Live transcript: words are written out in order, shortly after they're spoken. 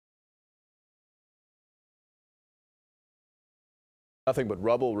Nothing but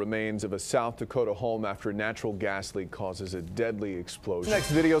rubble remains of a South Dakota home after a natural gas leak causes a deadly explosion. Next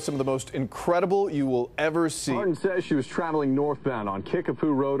video, some of the most incredible you will ever see. Martin says she was traveling northbound on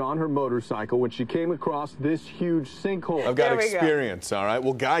Kickapoo Road on her motorcycle when she came across this huge sinkhole. I've got experience, all right?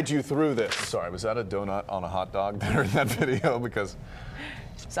 We'll guide you through this. Sorry, was that a donut on a hot dog there in that video? Because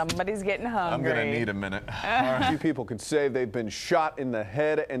somebody's getting hungry. I'm going to need a minute. A few people could say they've been shot in the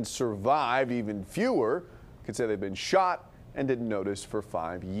head and survived. Even fewer could say they've been shot and didn't notice for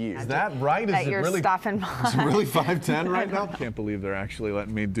 5 years. Is that right? Is it really 5'10" right now? Can't believe they're actually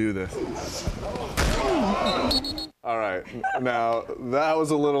letting me do this. All right, now that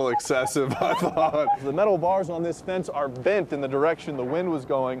was a little excessive, I thought. The metal bars on this fence are bent in the direction the wind was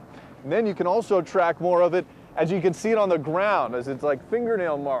going. And then you can also track more of it as you can see it on the ground, as it's like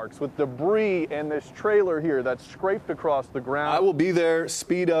fingernail marks with debris and this trailer here that's scraped across the ground. I will be there,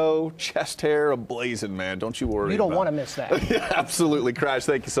 Speedo, chest hair ablazing, man. Don't you worry. You don't want to miss that. Yeah, absolutely. Crash,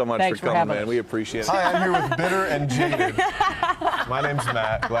 thank you so much for coming, man. We appreciate it. Hi, I'm here with Bitter and Jaded. My name's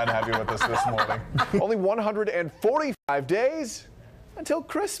Matt. Glad to have you with us this morning. Only 145 days until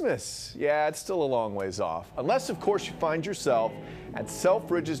Christmas. Yeah, it's still a long ways off. Unless, of course, you find yourself at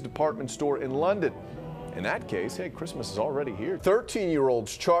Selfridges department store in London. In that case, hey, Christmas is already here.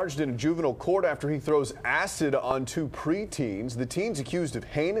 13-year-old's charged in a juvenile court after he throws acid on 2 preteens. The teen's accused of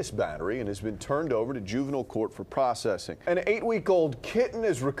heinous battery and has been turned over to juvenile court for processing. An 8-week-old kitten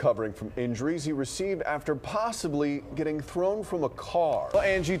is recovering from injuries he received after possibly getting thrown from a car. Well,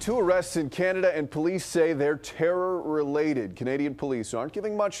 Angie, 2 arrests in Canada, and police say they're terror-related. Canadian police aren't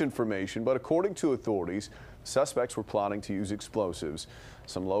giving much information, but according to authorities, suspects were plotting to use explosives.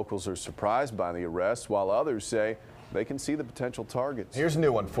 Some locals are surprised by the arrest, while others say they can see the potential targets. Here's a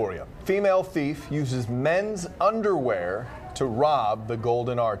new one for you. Female thief uses men's underwear to rob the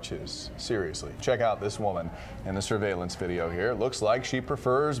Golden Arches. Seriously, check out this woman in the surveillance video here. It looks like she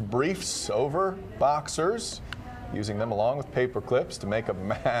prefers briefs over boxers, using them along with paper clips to make a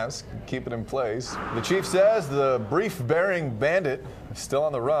mask and keep it in place. The chief says the brief-bearing bandit is still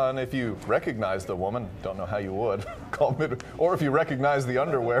on the run. If you recognize the woman, don't know how you would, call or if you recognize the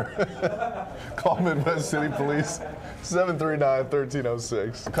underwear, call Midwest City Police,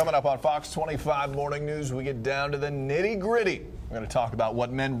 739-1306. Coming up on Fox 25 Morning News, we get down to the nitty-gritty. We're going to talk about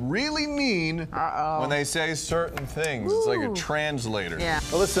what men really mean when they say certain things. Ooh. It's like a translator. Yeah.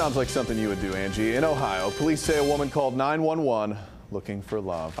 Well, this sounds like something you would do, Angie. In Ohio, police say a woman called 911 looking for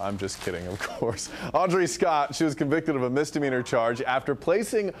love. I'm just kidding, of course. Audrey Scott, she was convicted of a misdemeanor charge after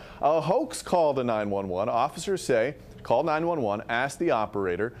placing a hoax call to 911. Officers say, called 911, asked the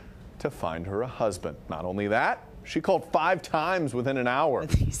operator to find her a husband. Not only that, she called 5 times within an hour.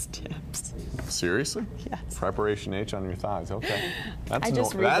 These tips. Seriously? Yes. Preparation H on your thighs. Okay. That's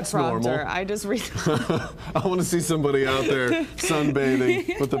normal. I just read the I want to see somebody out there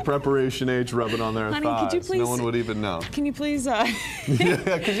sunbathing with the Preparation H rubbing on their thighs. Could you please, no one would even know. Can you please yeah,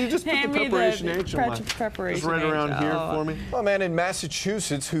 could you just put the Preparation H on just right around here for me? Well, a man in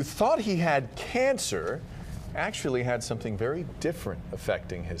Massachusetts who thought he had cancer actually had something very different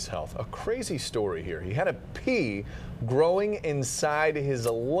affecting his health. A crazy story here. He had a pea growing inside his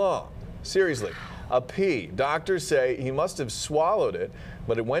lung. Seriously, a pea. Doctors say he must have swallowed it,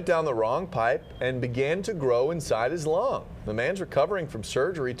 but it went down the wrong pipe and began to grow inside his lung. The man's recovering from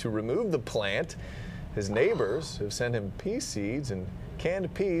surgery to remove the plant. His neighbors have sent him pea seeds and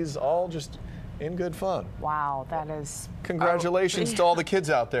canned peas, all just in good fun. Wow, that is... Congratulations to all the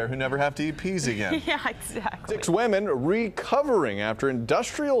kids out there who never have to eat peas again. Yeah, exactly. 6 women recovering after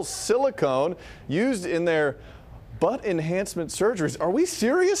industrial silicone used in their butt enhancement surgeries. Are we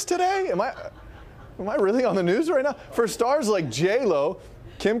serious today? Am I really on the news right now? For stars like J-Lo,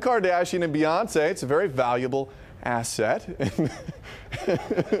 Kim Kardashian, and Beyonce, it's a very valuable asset.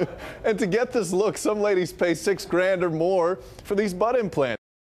 And to get this look, some ladies pay $6 grand or more for these butt implants.